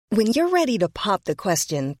When you're ready to pop the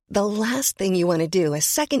question, the last thing you want to do is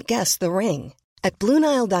second-guess the ring. At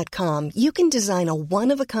BlueNile.com, you can design a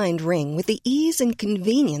one-of-a-kind ring with the ease and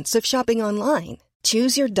convenience of shopping online.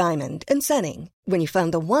 Choose your diamond and setting. When you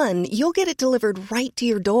find the one, you'll get it delivered right to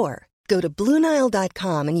your door. Go to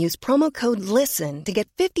BlueNile.com and use promo code LISTEN to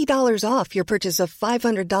get $50 off your purchase of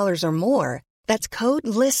 $500 or more. That's code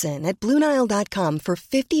LISTEN at BlueNile.com for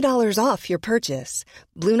 $50 off your purchase.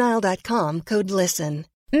 BlueNile.com, code LISTEN.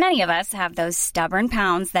 Many of us have those stubborn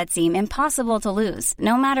pounds that seem impossible to lose,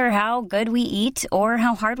 no matter how good we eat or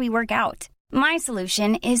how hard we work out. My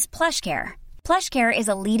solution is PlushCare. PlushCare is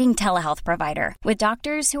a leading telehealth provider with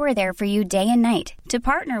doctors who are there for you day and night to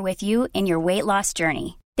partner with you in your weight loss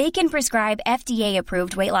journey. They can prescribe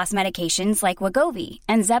FDA-approved weight loss medications like Wegovy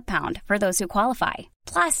and Zepbound for those who qualify.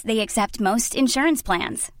 Plus, they accept most insurance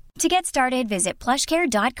plans. To get started, visit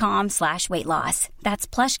plushcare.com/weightloss. That's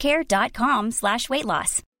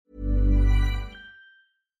plushcare.com/weightloss.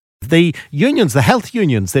 The unions, the health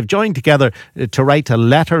unions, they've joined together to write a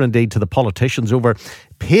letter indeed to the politicians over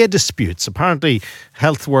pay disputes. Apparently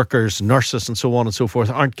health workers, nurses and so on and so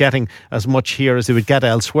forth aren't getting as much here as they would get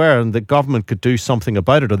elsewhere, and the government could do something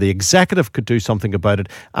about it, or the executive could do something about it.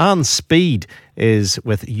 Anne Speed is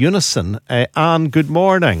with Unison. Anne, good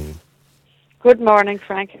morning. Good morning,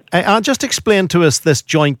 Frank. Anne, just explain to us this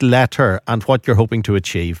joint letter and what you're hoping to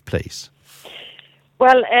achieve, please.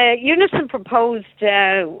 Well, Unison proposed,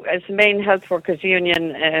 as the main health workers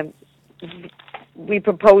union, we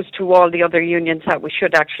proposed to all the other unions that we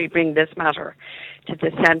should actually bring this matter to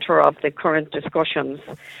the centre of the current discussions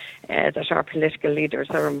that our political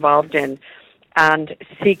leaders are involved in, and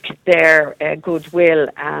seek their goodwill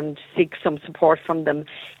and seek some support from them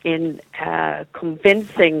in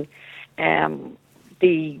convincing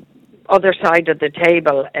the other side of the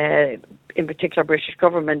table, in particular British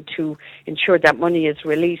government, to ensure that money is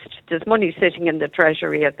released. There's money sitting in the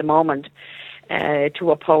Treasury at the moment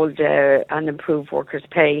to uphold and improve workers'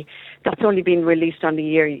 pay. That's only been released on a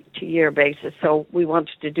year-to-year basis, so we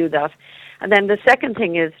wanted to do that. And then the second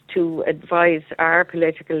thing is to advise our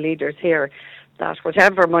political leaders here that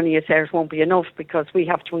whatever money is there, it won't be enough, because we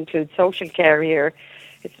have to include social care here.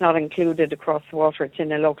 It's not included across the water, it's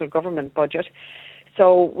in a local government budget.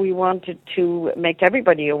 So we wanted to make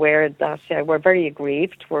everybody aware that we're very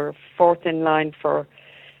aggrieved. We're fourth in line for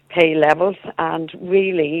pay levels, and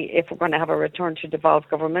really, if we're going to have a return to devolved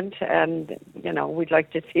government, and we'd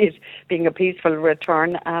like to see it being a peaceful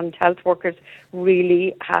return, and health workers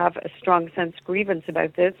really have a strong sense of grievance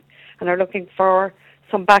about this and are looking for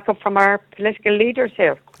some backup from our political leaders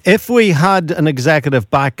here. If we had an executive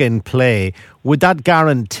back in play, would that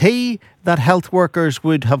guarantee that health workers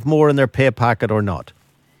would have more in their pay packet or not?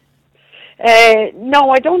 No,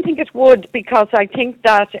 I don't think it would, because I think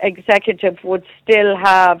that executive would still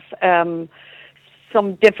have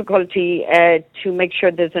some difficulty to make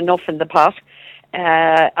sure there's enough in the pot.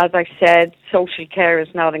 As I said, social care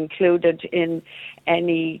is not included in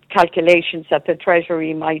any calculations that the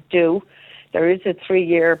Treasury might do. There is a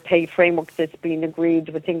 3-year pay framework that's been agreed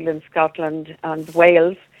with England, Scotland and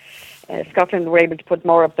Wales. Scotland were able to put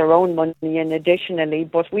more of their own money in additionally,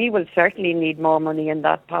 but we will certainly need more money in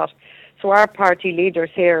that pot. So our party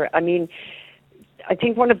leaders here, I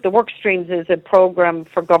think one of the work streams is a programme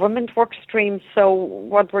for government work streams. So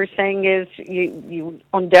what we're saying is you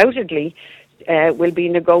undoubtedly will be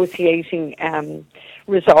negotiating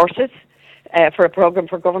resources for a programme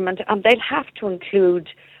for government, and they'll have to include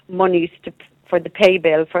monies for the pay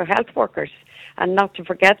bill for health workers, and not to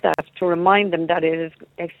forget that, to remind them that it is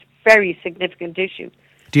a very significant issue.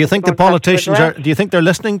 Do you think the politicians do you think they're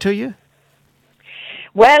listening to you?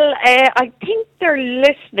 Well, I think they're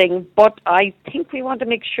listening, but I think we want to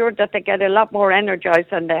make sure that they get a lot more energised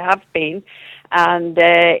than they have been. And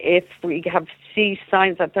if we see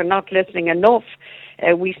signs that they're not listening enough,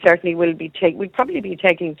 we certainly will be we'd probably be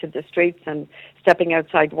taking to the streets and stepping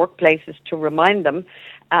outside workplaces to remind them.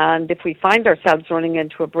 And if we find ourselves running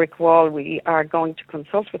into a brick wall, we are going to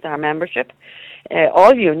consult with our membership.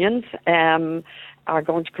 All unions are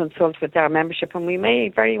going to consult with our membership, and we may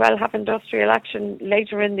very well have industrial action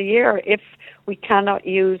later in the year if we cannot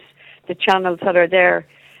use the channels that are there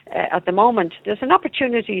at the moment. There's an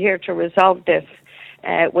opportunity here to resolve this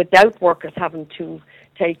without workers having to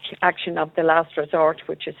take action of the last resort,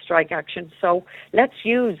 which is strike action. So let's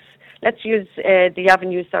use the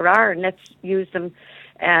avenues there are, and let's use them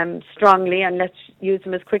strongly, and let's use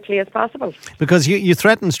them as quickly as possible. Because you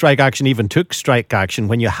threatened strike action, even took strike action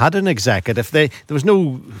when you had an executive. There was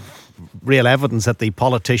no real evidence that the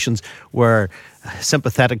politicians were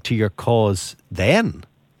sympathetic to your cause then.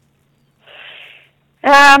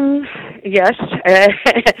 yes.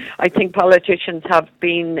 I think politicians have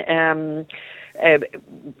been,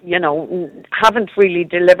 haven't really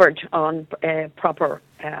delivered on proper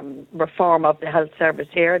reform of the health service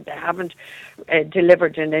here. They haven't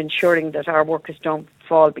delivered in ensuring that our workers don't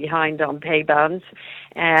fall behind on pay bands.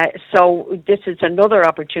 So this is another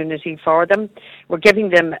opportunity for them. We're giving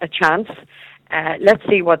them a chance. Let's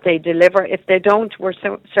see what they deliver. If they don't, we're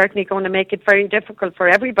certainly going to make it very difficult for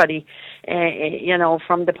everybody,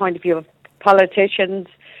 from the point of view of politicians,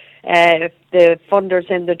 the funders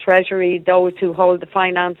in the Treasury, those who hold the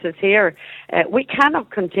finances here. We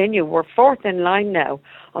cannot continue. We're fourth in line now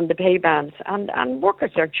on the pay bands, and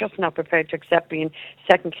workers are just not prepared to accept being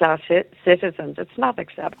second-class citizens. It's not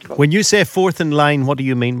acceptable. When you say fourth in line, what do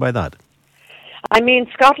you mean by that? I mean,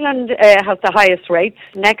 Scotland has the highest rates.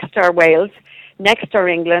 Next are Wales. Next are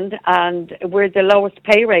England, and we're the lowest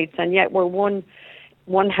pay rates, and yet we're one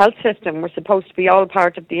health system. We're supposed to be all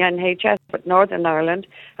part of the NHS, but Northern Ireland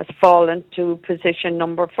has fallen to position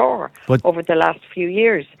number 4 over the last few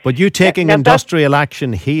years. But you taking industrial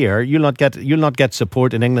action here, you'll not get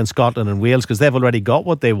support in England, Scotland, and Wales because they've already got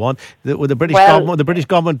what they want. Would the British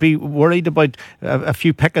government be worried about a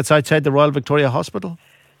few pickets outside the Royal Victoria Hospital?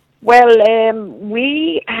 Well,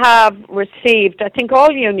 we have received, I think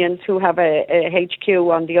all unions who have a HQ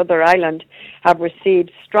on the other island have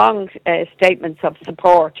received strong statements of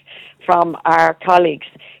support from our colleagues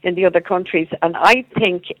in the other countries. And I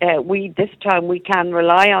think this time we can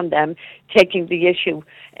rely on them taking the issue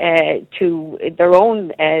to their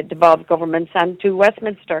own devolved governments and to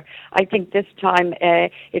Westminster. I think this time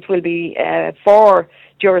it will be 4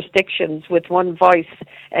 jurisdictions with one voice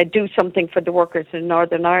do something for the workers in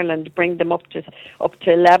Northern Ireland, bring them up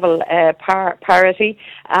to level parity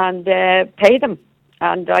and pay them.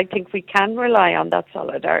 And I think we can rely on that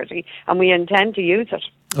solidarity, and we intend to use it.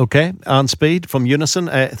 Okay, Anne Speed from Unison,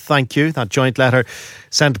 thank you. That joint letter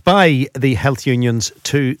sent by the health unions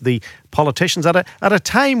to the politicians at a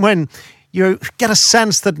time when you get a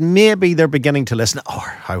sense that maybe they're beginning to listen, or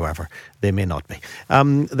however, they may not be.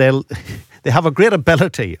 They have a great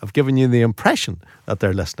ability of giving you the impression that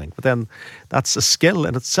they're listening, but then that's a skill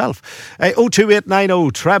in itself. 02890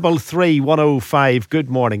 333 105. Good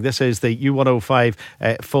morning. This is the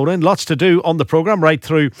U105 phone-in. Lots to do on the programme right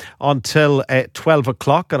through until 12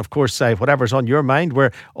 o'clock. And of course, whatever's on your mind,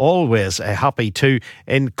 we're always happy to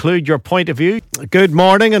include your point of view. Good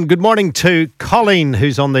morning, and good morning to Colleen,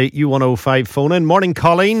 who's on the U105 phone-in. Morning,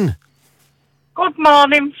 Colleen. Good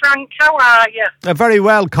morning, Frank. How are you? Very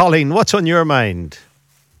well, Colleen. What's on your mind?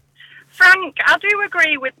 Frank, I do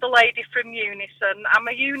agree with the lady from Unison. I'm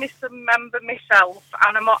a Unison member myself,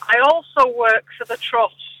 and I also work for the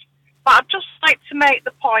Trust. But I'd just like to make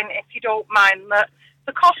the point, if you don't mind, that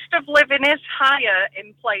the cost of living is higher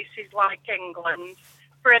in places like England.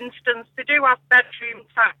 For instance, they do have bedroom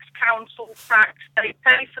tax, council tax, they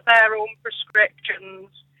pay for their own prescriptions.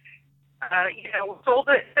 So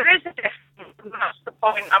there is a difference, and that's the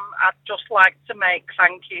point I'd just like to make.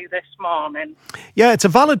 Thank you this morning. Yeah, it's a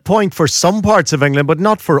valid point for some parts of England, but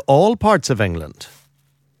not for all parts of England.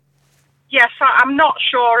 Yes, I'm not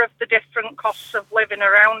sure of the different costs of living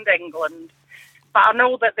around England, but I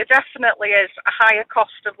know that there definitely is a higher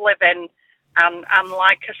cost of living, and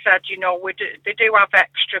like I said, they do have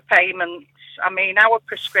extra payments. I mean, our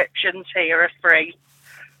prescriptions here are free.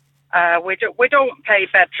 We don't pay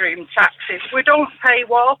bedroom taxes. We don't pay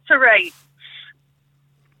water rates,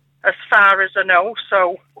 as far as I know.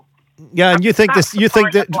 So yeah, and you think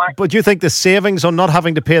the savings on not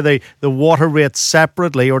having to pay the water rates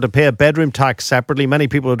separately or to pay a bedroom tax separately? Many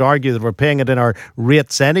people would argue that we're paying it in our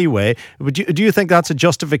rates anyway. But do you think that's a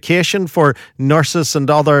justification for nurses and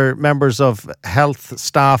other members of health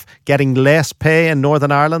staff getting less pay in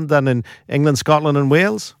Northern Ireland than in England, Scotland, and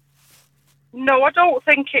Wales? No, I don't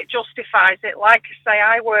think it justifies it. Like I say,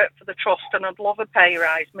 I work for the Trust and I'd love a pay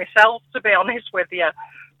rise myself, to be honest with you.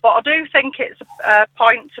 But I do think it's a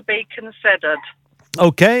point to be considered.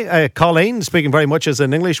 Okay, Colleen, speaking very much as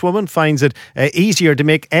an English woman, finds it easier to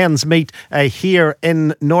make ends meet here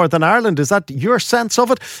in Northern Ireland. Is that your sense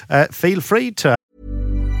of it? Feel free to...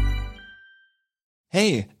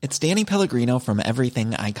 Hey, it's Danny Pellegrino from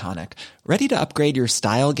Everything Iconic. Ready to upgrade your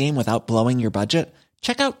style game without blowing your budget?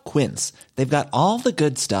 Check out Quince. They've got all the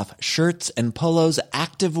good stuff, shirts and polos,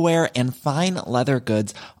 activewear, and fine leather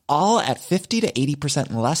goods, all at 50 to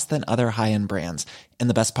 80% less than other high-end brands. And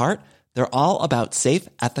the best part? They're all about safe,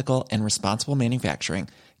 ethical, and responsible manufacturing.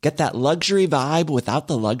 Get that luxury vibe without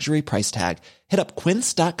the luxury price tag. Hit up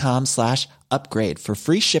quince.com/upgrade for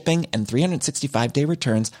free shipping and 365-day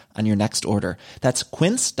returns on your next order. That's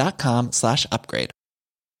quince.com/upgrade.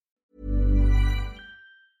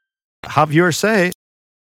 Have your say.